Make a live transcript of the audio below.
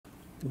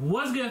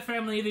What's good,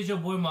 family? It is your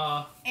boy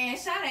Ma and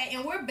Sade,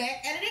 and we're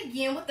back at it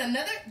again with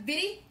another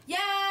video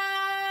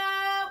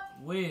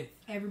with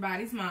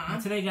everybody's mom.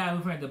 And today, guys,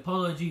 we're playing the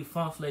Polo G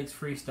Funk Flex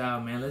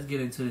freestyle, man. Let's get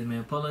into it,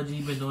 man. Polo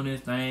G been doing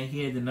this thing.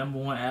 He had the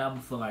 #1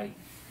 album for like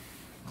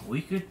a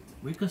week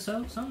or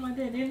so, something like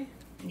that, didn't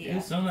he?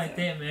 Yeah, something like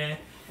that, man.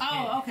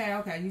 Oh, okay.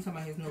 You talking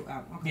about his new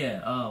album? Okay.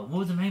 Yeah. What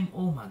was the name?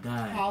 Oh my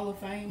God. Hall of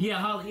Fame. Yeah,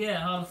 Hall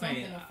of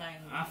Fame.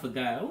 I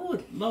forgot. Oh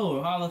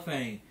Lord, Hall of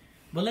Fame.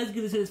 But let's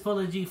get into this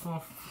Polo G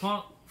Funk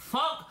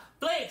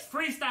Flex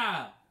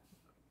freestyle.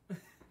 I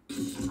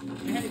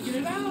had to get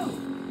it out.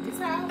 It's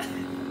out.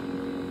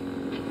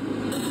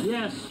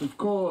 Yes, of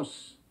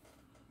course.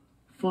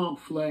 Funk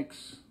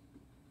Flex.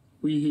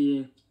 We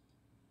here.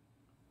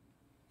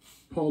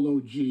 Polo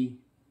G.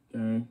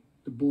 The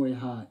boy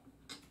hot.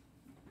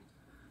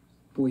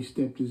 Boy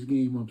stepped his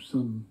game up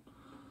something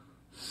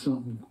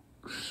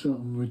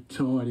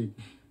retarded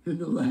in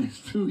the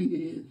last 2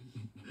 years.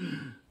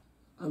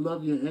 I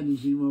love your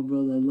energy, my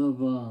brother. I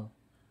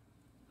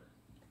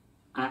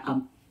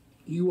love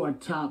you are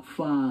top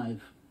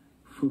 5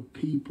 for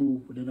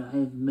people that I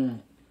have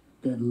met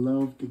that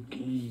love the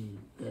game,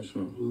 that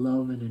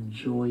love and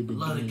enjoy the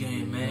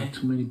game. Man. Not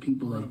too many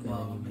people like that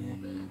anymore,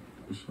 man.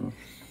 Sure.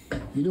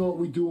 You know what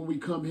we do when we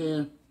come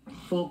here?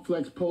 Funk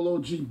Flex, Polo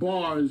G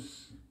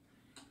bars.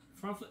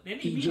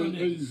 DJ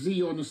AZ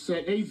on the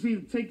set. AZ,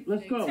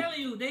 let's go. I'm telling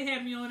you, they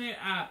had me on there.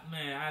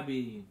 I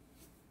be.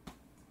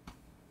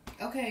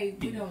 Okay,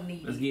 we don't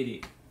need. Let's get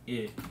it.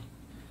 Yeah.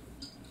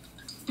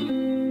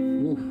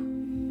 Woof.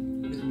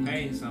 This is a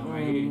pain song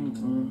right here.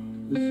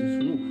 This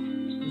is woof.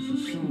 This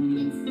is something.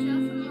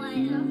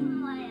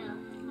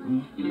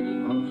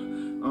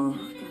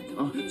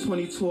 It's just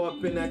 22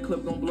 up in that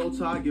clip, gon' blow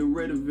till I get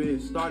rid of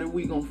it. Started,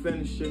 we gon'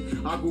 finish it.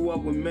 I grew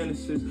up with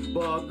menaces.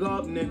 Bug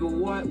up, nigga,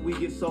 what? We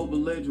get so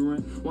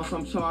belligerent. Once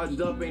I'm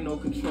charged up, ain't no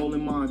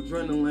controlling my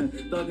adrenaline.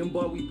 Thuggin'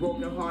 but we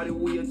broken hearted,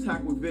 we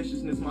attack with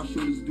viciousness. My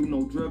shooters do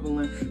no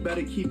dribbling.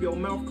 Better keep your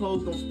mouth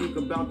closed, don't speak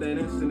about that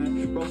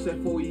incident. Bro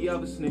said before he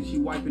ever snitch, he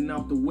wiping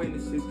out the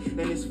witnesses.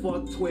 And it's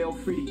fuck 12,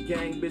 free the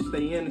gang, bitch,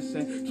 they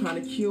innocent.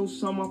 Trying to kill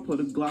some, I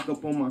put a Glock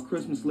up on my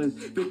Christmas list.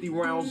 50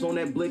 rounds on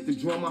that blick, the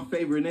drum, my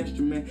favorite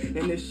instrument.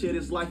 And this shit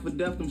is life or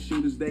death, them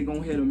shooters, they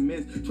gon' hit or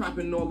miss.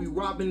 Trapping or we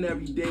robbing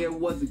every day, it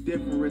was a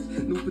different risk.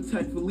 New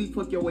Protect Philippe,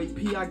 fuck your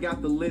AP, I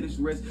got the littest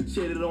wrist.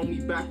 Shit, it on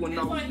me back when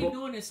I was like he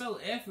doing it so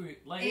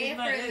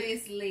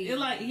effortlessly. It's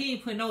like he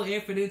ain't put no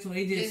effort into it.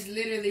 He just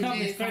literally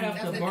coming straight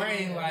off the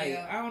brain. Like,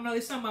 I don't know,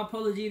 it's something about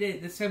Polo G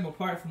that sets him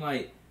apart from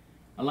like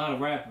a lot of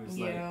rappers.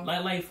 Yeah.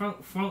 Like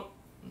Funk,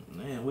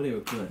 man, whatever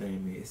his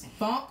name is.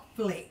 Funk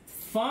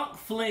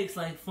Flex,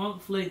 like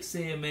Funk Flex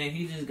said, man,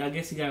 he just, I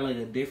guess he got like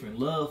a different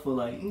love for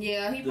like.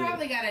 Yeah, he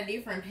probably got a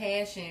different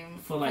passion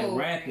for like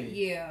rapping.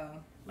 Yeah.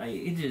 Like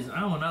it just,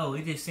 I don't know,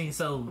 it just seems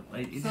so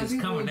like it just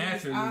coming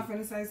naturally. I'm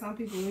finna say some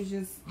people it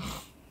just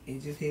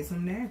hits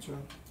them natural.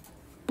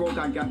 Broke,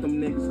 I got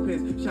them niggas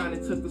pissed.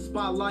 Shining took the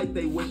spotlight,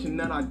 they wishing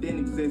that I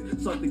didn't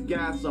exist. Suck the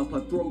gas up, her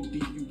throat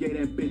deep, you gave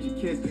that bitch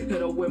a kiss. Hit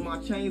her with my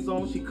chains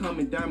on, she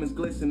coming, diamonds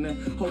glistening.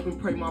 Hope and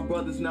pray my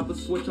brothers never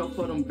switch up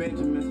for them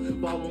Benjamins.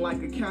 Ballin'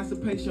 like a cancer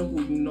patient,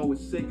 who you know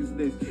is sick as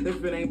this.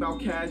 If it ain't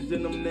about cash,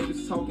 then them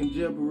niggas talking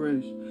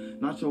gibberish.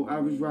 Not your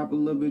average rapper,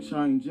 little bitch,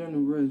 I ain't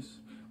generous.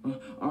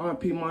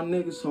 R.I.P. my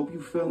niggas, hope you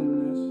feeling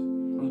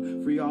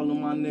this. Free all of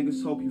my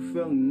niggas, hope you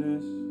feeling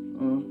this.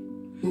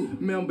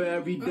 Remember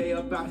every day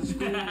up out the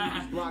school,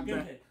 niggas block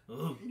back.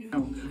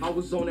 I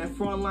was on that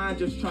front line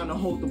just trying to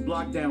hold the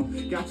block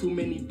down. Got too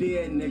many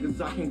dead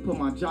niggas, I can't put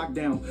my jock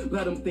down.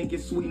 Let them think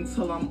it's sweet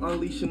until I'm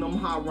unleashing them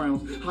high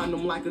rounds. Hiding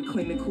them like a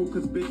cleaning crew,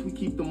 cause bitch we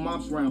keep the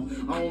mops round.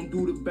 I don't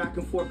do the back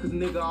and forth cause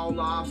nigga all the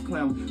ops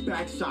clown.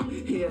 Back shot,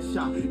 head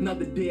shot,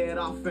 another dead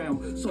I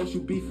found. Social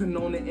beefing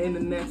on the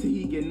internet till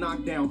he get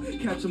knocked down.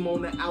 Catch him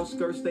on the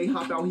outskirts, they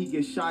hop out, he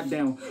get shot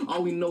down.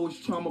 All we know is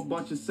trauma,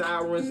 bunch of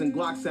sirens and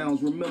Glock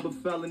sounds. Remember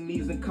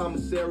felonies in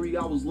commissary,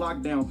 I was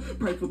locked down.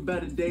 Pray for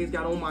better days,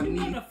 got on my knees.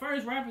 One of the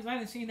first rappers I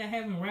done seen that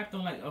haven't rapped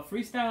on like a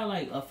freestyle,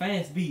 like a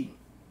fast beat.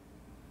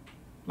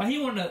 Like he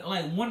one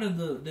of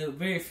the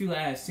very few I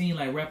have seen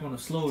like rap on a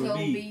slower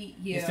beat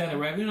instead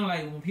of rap. You know,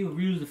 like when people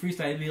use the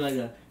freestyle, it'd be like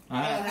a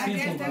I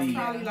guess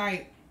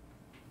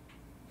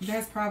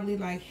that's probably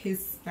like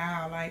his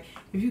style. Like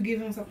if you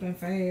give him something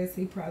fast,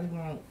 he probably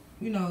won't.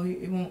 You know,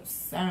 it won't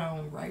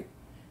sound right.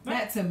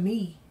 That to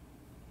me,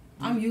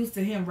 I'm used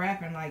to him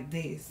rapping like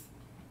this.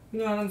 You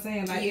know what I'm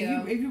saying? Like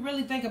if you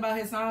really think about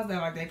his songs that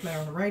like they play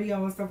on the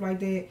radio and stuff like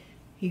that,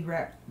 he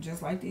rapped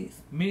just like this.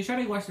 I mean, try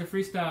to watch the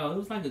freestyle. It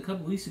was like a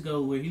couple weeks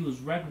ago where he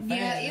was rapping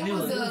fast. Yeah, it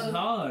was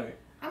hard.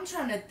 I'm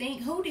trying to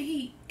think. Who did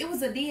he? It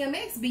was a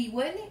DMX beat,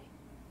 wasn't it?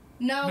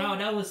 No,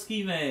 that was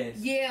Ski Mask.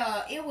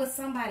 Yeah, it was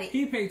somebody.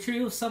 He paid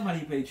tribute. It was somebody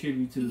he paid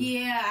tribute to.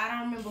 Yeah, I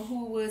don't remember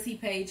who it was he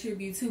paid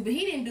tribute to, but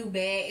he didn't do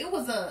bad. It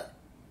was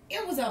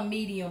It was a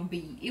medium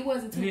beat. It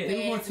wasn't too fast.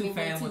 It wasn't too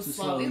fast, too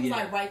slow. It was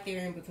like right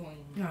there in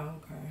between. Oh,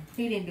 okay.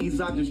 He didn't do it.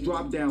 I just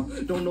dropped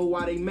down. Don't know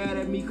why they mad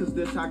at me, cause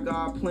this how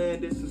God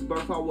planned it. Since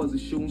birth I was a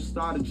shooting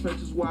star, the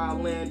trenches where I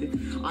landed.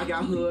 I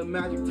got hood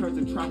magic, turned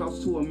the trap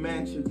house to a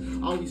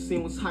mansion. All we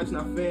seen was hypes,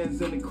 not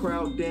fans in the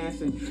crowd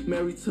dancing.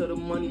 Married to the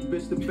money,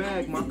 bitch, the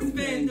bag, my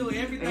companion.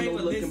 Ain't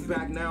no looking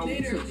back now,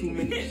 we took too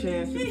many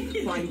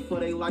chances. Fighting for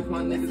their life,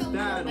 my niggas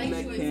died on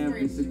that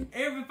canvas.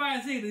 Every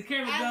 5 seconds, the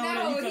camera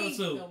going, you come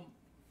soon.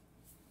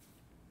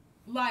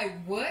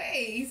 Like, what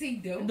is he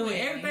doing? Doing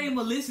everything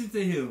but listen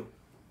to him.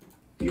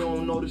 You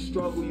don't know the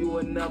struggle, you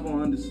will never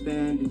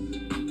understand it.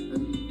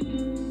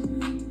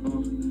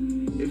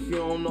 If you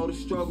don't know the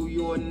struggle,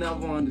 you will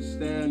never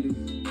understand it.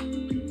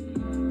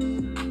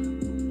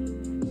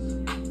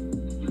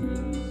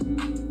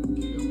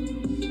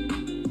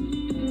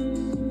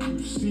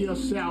 You see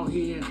us out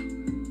here.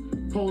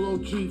 Polo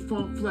G,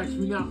 Funk Flex,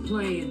 we not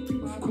playing.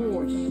 Of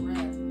course.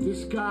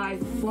 This guy,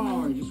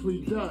 bars, that's what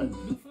he does.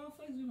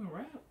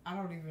 I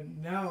don't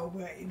even know,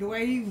 but the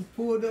way he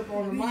pulled up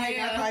on the mic,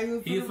 I thought he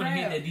was finna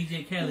hit that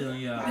DJ Khaled on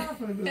y'all. I was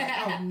finna be like,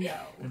 oh no.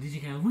 And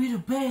DJ Khaled, we the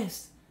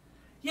best.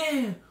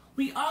 Yeah,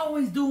 we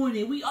always doing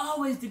it. We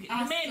always do. The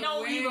man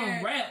don't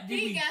even rap.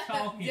 He got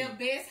talking. the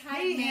best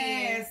hype He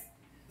man. has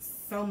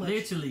so much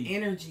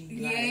energy.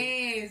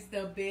 Yes,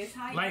 the best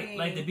hype man.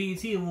 Like the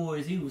BET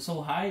Awards, he was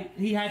so hyped.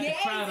 He had the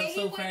crowd up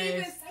so fast. He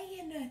wasn't even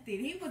saying nothing.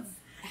 He was.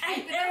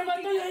 Hey,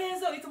 everybody throw your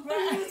hands up.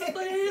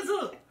 Throw your hands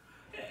up.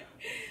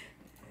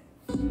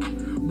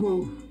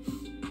 Whoa.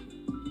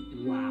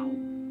 Wow.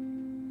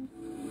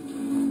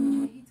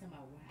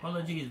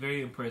 Polo G is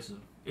very impressive.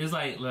 It's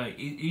like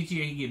each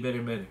year he get better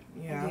and better.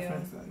 Yeah, I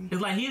think so.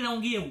 It's like he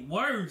don't get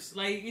worse.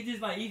 Like it's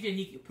just like each year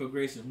he get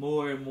progressing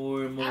more and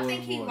more and more. I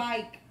think he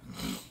like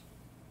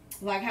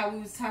how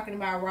we was talking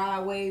about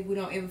Rod Wave. We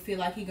don't ever feel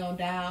like he gonna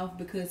die off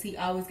because he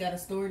always got a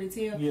story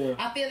to tell. Yeah.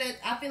 I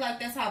feel like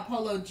that's how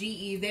Polo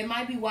G is. That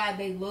might be why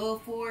they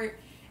love for it.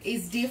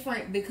 It's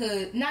different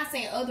because, not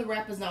saying other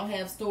rappers don't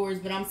have stories,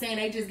 but I'm saying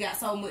they just got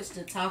so much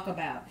to talk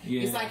about.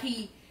 Yeah. It's like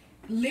he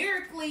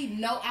lyrically,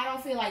 I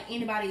don't feel like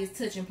anybody is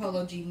touching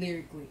Polo G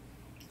lyrically.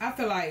 I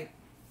feel like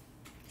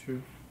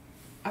true.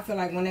 I feel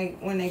like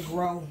when they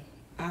grow,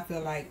 I feel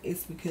like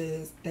it's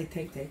because they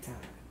take their time.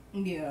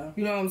 Yeah.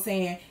 You know what I'm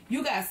saying?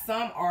 You got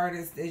some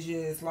artists that's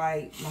just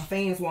like, my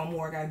fans want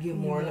more, I gotta give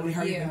more, let me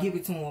hurry up and give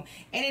it to them.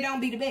 And it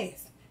don't be the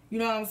best. You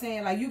know what I'm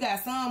saying? Like, you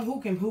got some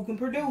who can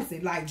produce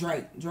it. Like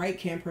Drake. Drake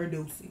can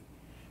produce it.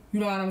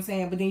 You know what I'm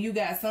saying? But then you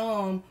got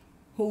some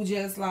who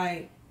just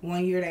like,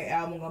 one year their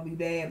album gonna be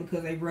bad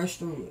because they rushed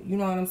through it. You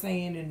know what I'm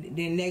saying? And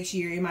then next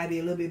year it might be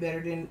a little bit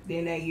better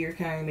than that year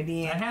came. And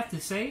then I have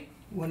to say,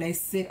 when they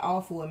sit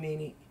off for a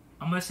minute,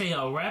 I'm gonna say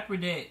a rapper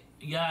that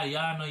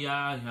y'all know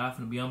y'all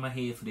finna be on my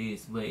head for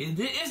this, but it's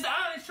the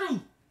honest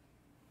truth.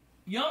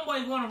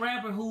 Youngboy want a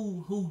rapper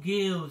who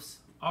gives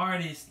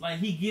artists, like,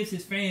 he gives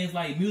his fans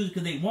like music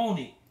because they want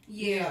it.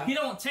 Yeah. He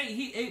don't take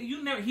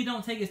he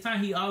don't take his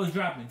time. He always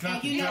dropping.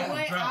 And you know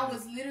what? I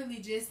was literally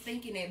just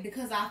thinking that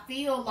because I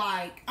feel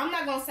like, I'm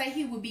not gonna say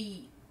he would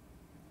be,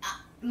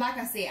 like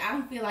I said, I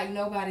don't feel like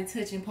nobody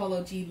touching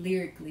Polo G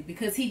lyrically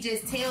because he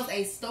just tells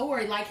a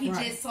story. Like, he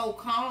just so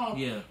calm.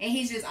 Yeah. And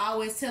he's just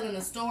always telling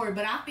a story.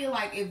 But I feel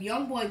like if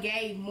Youngboy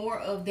gave more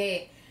of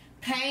that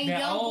pain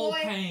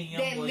Youngboy,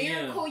 that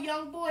lyrical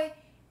Youngboy,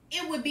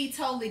 it would be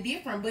totally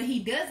different. But he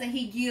doesn't.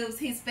 He gives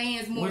his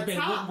fans more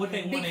time what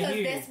they want to hear.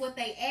 Because that's what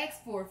they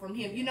ask for from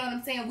him. You know what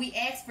I'm saying? We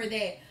ask for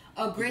that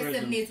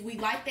aggressiveness. We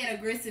like that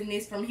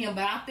aggressiveness from him.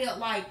 But I felt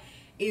like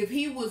if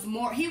he was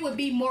more, he would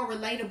be more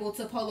relatable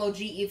to Polo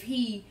G if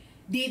he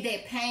did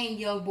that pain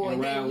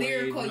Youngboy, that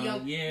lyrical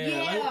young.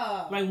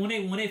 Yeah. Like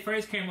when they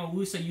first came out, we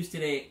were so used to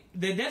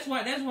that. That's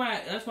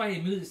why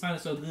his music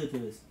sounded so good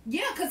to us.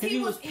 Yeah, because he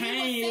was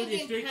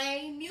singing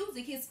pain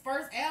music. His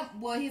first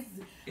album,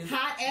 his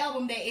hot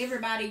album that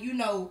everybody,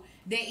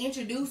 that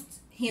introduced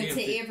him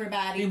to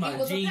everybody. It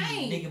was a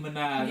pain. Nicki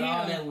Minaj,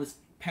 all that was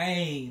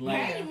pain,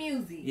 like pain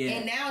music.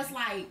 And now it's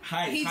like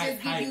he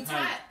just give you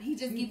top. He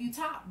just give you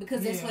top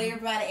because that's what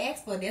everybody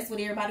asks for. That's what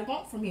everybody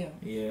wants from him.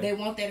 Yeah, they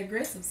want that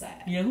aggressive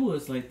side. Yeah, who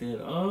was like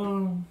that?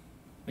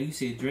 Like you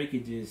said, Drake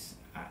is just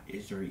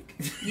it's Drake.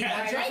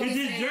 Yeah, Drake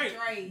is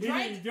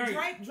just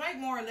Drake. Drake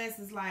more or less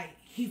is like,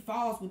 he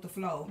falls with the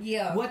flow.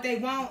 Yeah. What they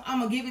want, I'm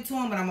gonna give it to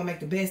him, but I'm gonna make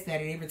the best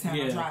at it every time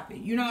I drop it.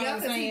 You know what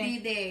I'm saying?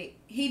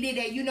 He did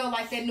that,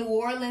 like that New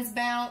Orleans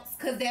bounce,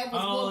 because that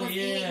was what was in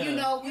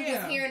it. We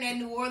was hearing that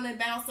New Orleans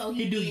bounce, so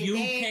he did UK,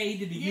 he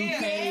did the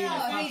UK.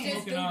 Yeah, he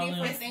just do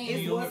different things.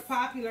 It's what's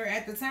popular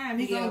at the time.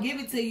 He gonna give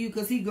it to you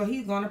because he's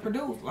gonna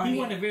produce. Like, he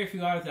one of the very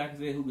few artists I can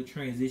say who could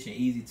transition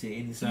easy to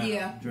any sound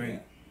of Drake.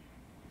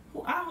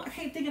 I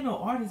can't think of no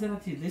artists that I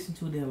just listen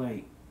to that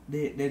like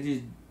that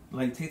just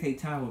like take their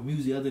time with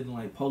music other than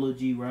like Polo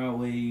G, Rod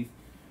Wave.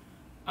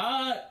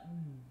 I'm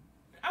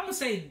gonna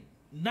say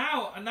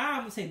now I'm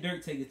gonna say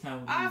Dirk take his time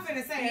with music. I'm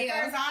finna say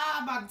at first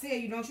I'm about to tell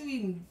you, don't you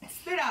even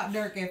spit out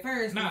Dirk at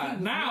first.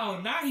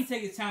 Now he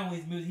take his time with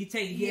his music.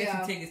 He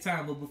actually take his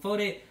time, but before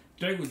that,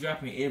 Drake was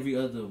dropping every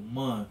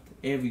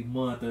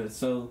month or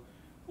so.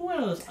 Who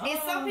else? And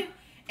some people,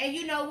 and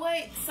you know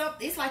what?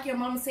 It's like your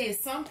mama said.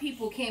 Some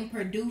people can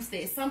produce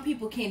that. Some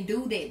people can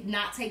do that.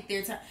 Not take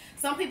their time.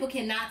 Some people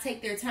cannot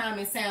take their time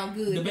and sound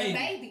good. The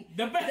baby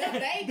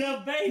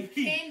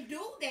can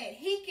do that.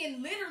 He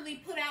can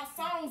literally put out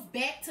songs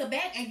back to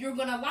back, and you're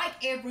gonna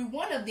like every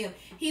one of them.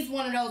 He's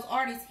one of those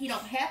artists. He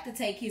don't have to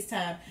take his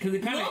time.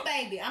 Lil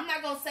Baby, I'm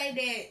not gonna say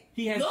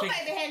that Lil Baby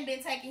hadn't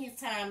been taking his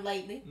time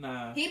lately.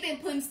 Nah, he been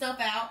putting stuff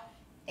out,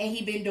 and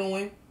he been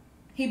doing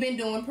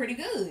pretty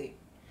good.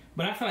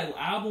 But I feel like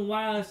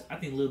album-wise, I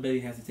think Lil Baby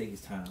has to take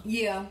his time.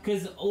 Yeah.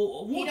 Because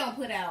he don't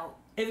put out.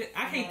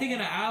 I can't think of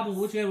the album,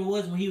 whichever it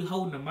was, when he was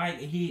holding the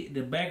mic and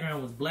the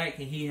background was black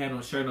and he had on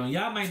a shirt on.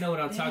 Y'all might know what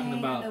I'm talking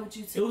about.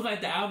 It was like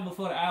the album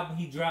before the album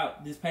he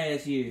dropped this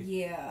past year.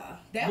 Yeah.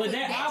 That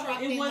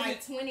album, it wasn't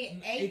like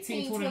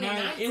 2018,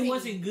 2019. It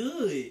wasn't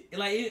good.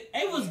 Like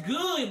it was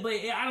good, but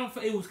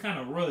it was kind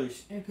of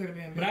rushed. It could have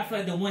been. But I feel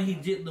like the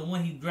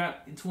one he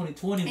dropped in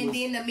 2020 and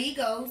then the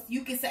Migos,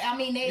 you can say, I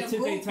mean, they a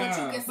group, but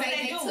you can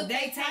say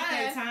they take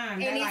their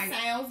time. And it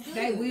sounds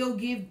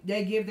good.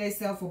 They give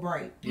themselves a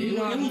break. You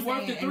know, it was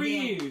worth the 3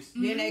 years.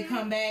 Then they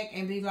come back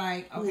and be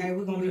like, okay,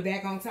 we're gonna be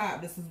back on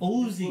top. This is what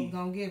we're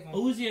gonna give them.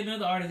 Uzi,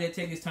 another artist that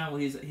takes his time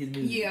with his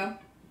music. Yeah,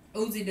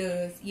 Uzi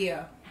does.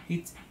 Yeah.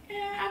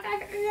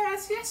 I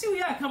see where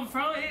y'all coming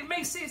from. It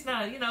makes sense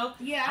now, you know.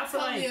 Yeah, I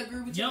totally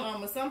agree with your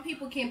mama. Some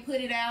people can put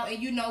it out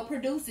and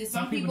produce it.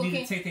 Some people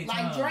can take their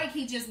like time. Drake.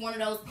 He just one of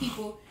those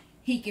people.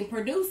 He can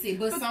produce it,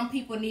 but some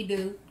people need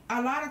to.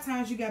 A lot of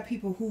times, you got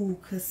people who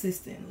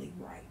consistently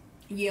write.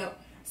 Yep.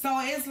 So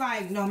it's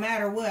like no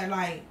matter what,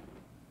 like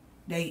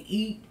they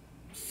eat,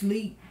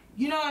 sleep.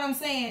 You know what I'm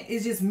saying?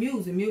 It's just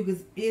music.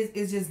 Music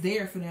is just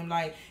there for them.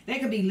 Like, they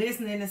could be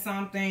listening to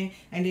something,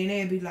 and then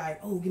they'd be like,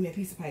 oh, give me a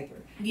piece of paper.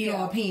 You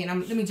know, a pen.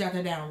 Let me jot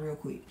that down real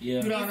quick.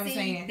 Yeah. You know what I'm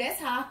saying? That's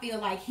how I feel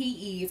like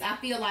he is. I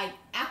feel like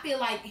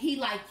he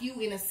like you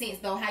in a sense,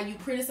 though. How you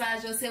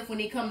criticize yourself when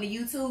it come to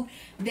YouTube.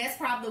 That's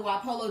probably why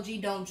Polo G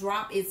don't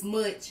drop as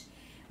much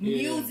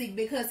music,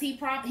 because he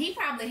probably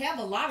have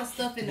a lot of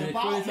stuff in the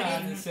vault.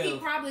 He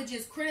probably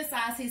just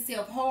criticize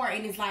himself hard,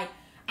 and it's like,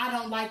 I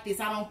don't like this.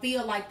 I don't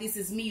feel like this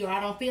is me, or I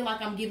don't feel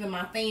like I'm giving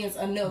my fans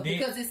enough,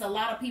 because it's a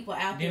lot of people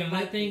out there. Then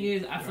another thing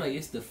is, I feel like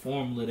it's the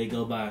formula they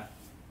go by.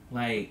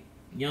 Like,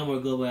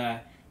 YoungBoy go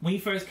by. When he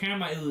first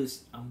came out, it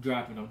was, I'm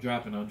dropping. And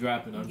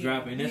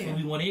that's what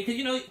we want to hear. Because,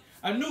 you know,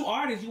 a new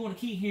artist, you want to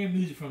keep hearing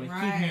music from him.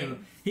 Keep hearing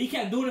him. He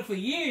kept doing it for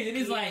years, and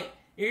it's like,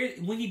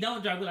 when he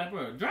don't drop, we're like,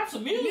 bro, drop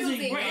some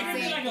music bro. It'll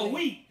be like a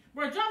week.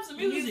 Bro, drop some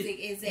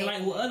music. And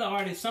like with other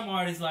artists, some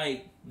artists,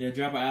 like, they'll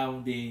drop an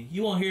album, then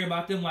you won't hear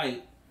about them,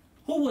 like,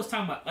 who was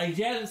talking about? Like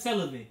Jasmine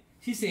Sullivan.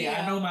 She said,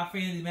 I know my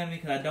fans is mad at me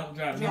because I don't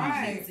drop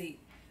music.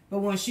 But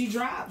when she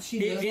drops,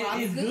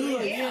 it's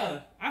good. Yeah.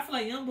 I feel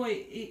like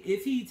YoungBoy,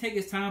 if he take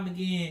his time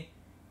again,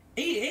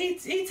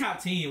 he top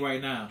 10 right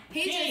now.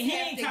 He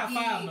ain't top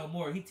 5 no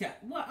more.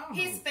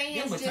 His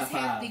fans just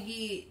have to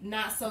get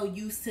not so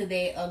used to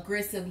that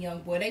aggressive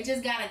YoungBoy. They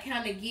just gotta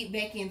kind of get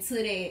back into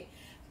that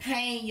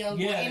pain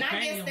YoungBoy. And I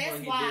guess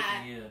that's why.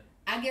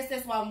 I guess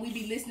that's why when we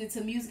be listening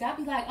to music, I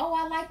be like, oh,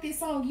 I like this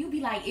song. You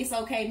be like, it's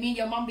okay. Me and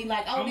your mom be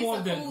like, oh, this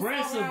is a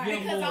cool song.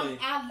 Because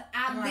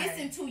I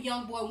listened to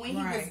YoungBoy when he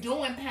was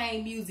doing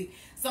pain music.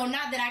 So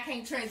not that I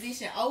can't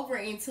transition over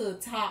into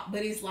top,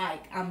 but it's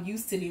like, I'm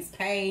used to this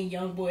pain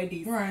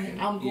YoungBoy.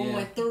 I'm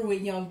going through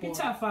it, YoungBoy. He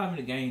top 5 in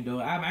the game, though.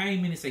 I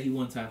ain't mean to say he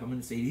won top 5. I'm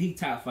going to say he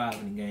top 5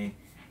 in the game.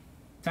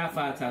 Top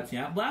 5, top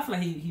 10. But I feel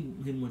like he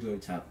majority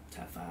top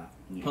 5.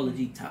 Yeah. Polo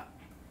G top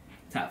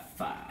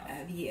 5.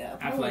 I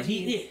feel like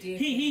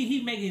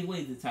he making his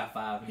way to the top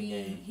 5 in the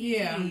game. He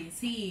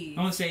I'm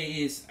gonna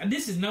say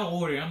this is no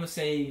order. I'm gonna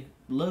say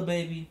Lil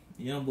Baby,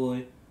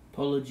 YoungBoy,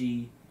 Polo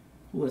G.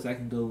 Who else I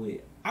can go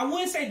with? I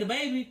would say the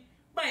Baby,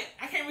 but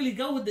I can't really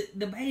go with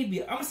the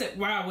Baby. I'm gonna say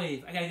Ride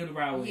Wave. I gotta go to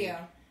Ride Wave.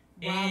 Yeah.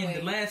 And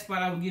the last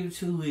spot I would give it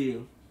to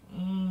is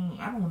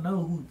I don't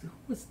know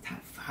who's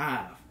top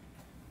 5.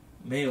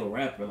 Male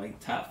rapper, like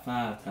top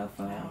 5. I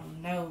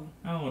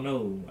don't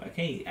know. I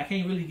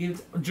can't really give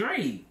it to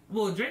Drake.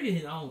 Well, Drake is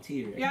his own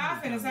tier. Yeah,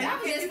 I finna say.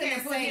 I just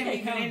can't put him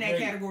in that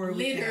category.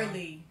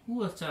 Literally.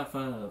 Who else top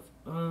 5?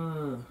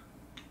 I'm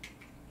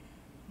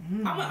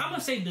gonna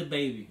say the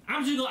Baby.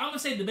 I'm gonna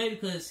say the Baby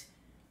because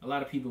a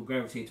lot of people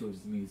gravitate towards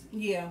his music.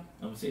 Yeah.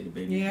 I'm gonna say the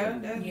Baby. Yeah,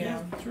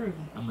 that's true.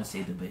 I'm gonna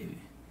say the Baby.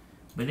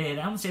 But then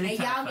I'm gonna say the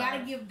top 5. And y'all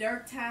gotta give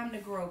Dirk time to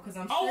grow, because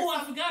I'm sure. Oh,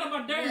 I forgot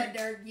about Dirk. Yeah,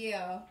 Dirk.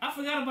 Yeah. I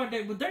forgot about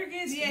Dirk, but Dirk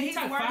is he's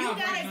top 5. You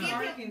gotta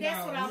right give him.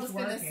 That's what I was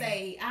gonna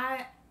say.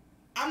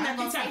 I'm not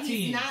gonna say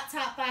he's not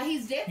top 5.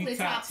 He's definitely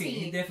top 10.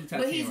 He's definitely top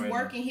 10. But he's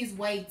working his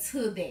way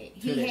to that.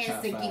 He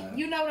has to get.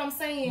 You know what I'm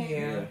saying?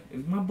 Yeah.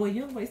 If my boy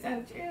YoungBoy's out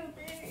of jail,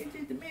 man, it's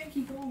just the man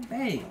keep going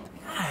back.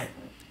 God,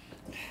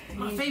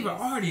 my favorite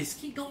artist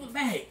keep going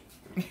back.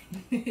 I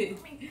mean,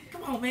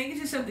 come on, man, get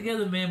yourself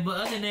together, man. But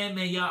other than that,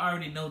 man, y'all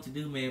already know what to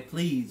do, man.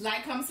 Please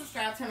like, comment,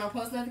 subscribe, turn on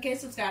post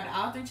notifications, subscribe to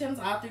all 3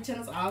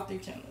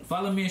 channels.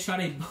 Follow me and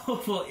Sade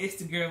both on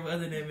Instagram. But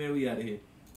other than that, man, we out of here.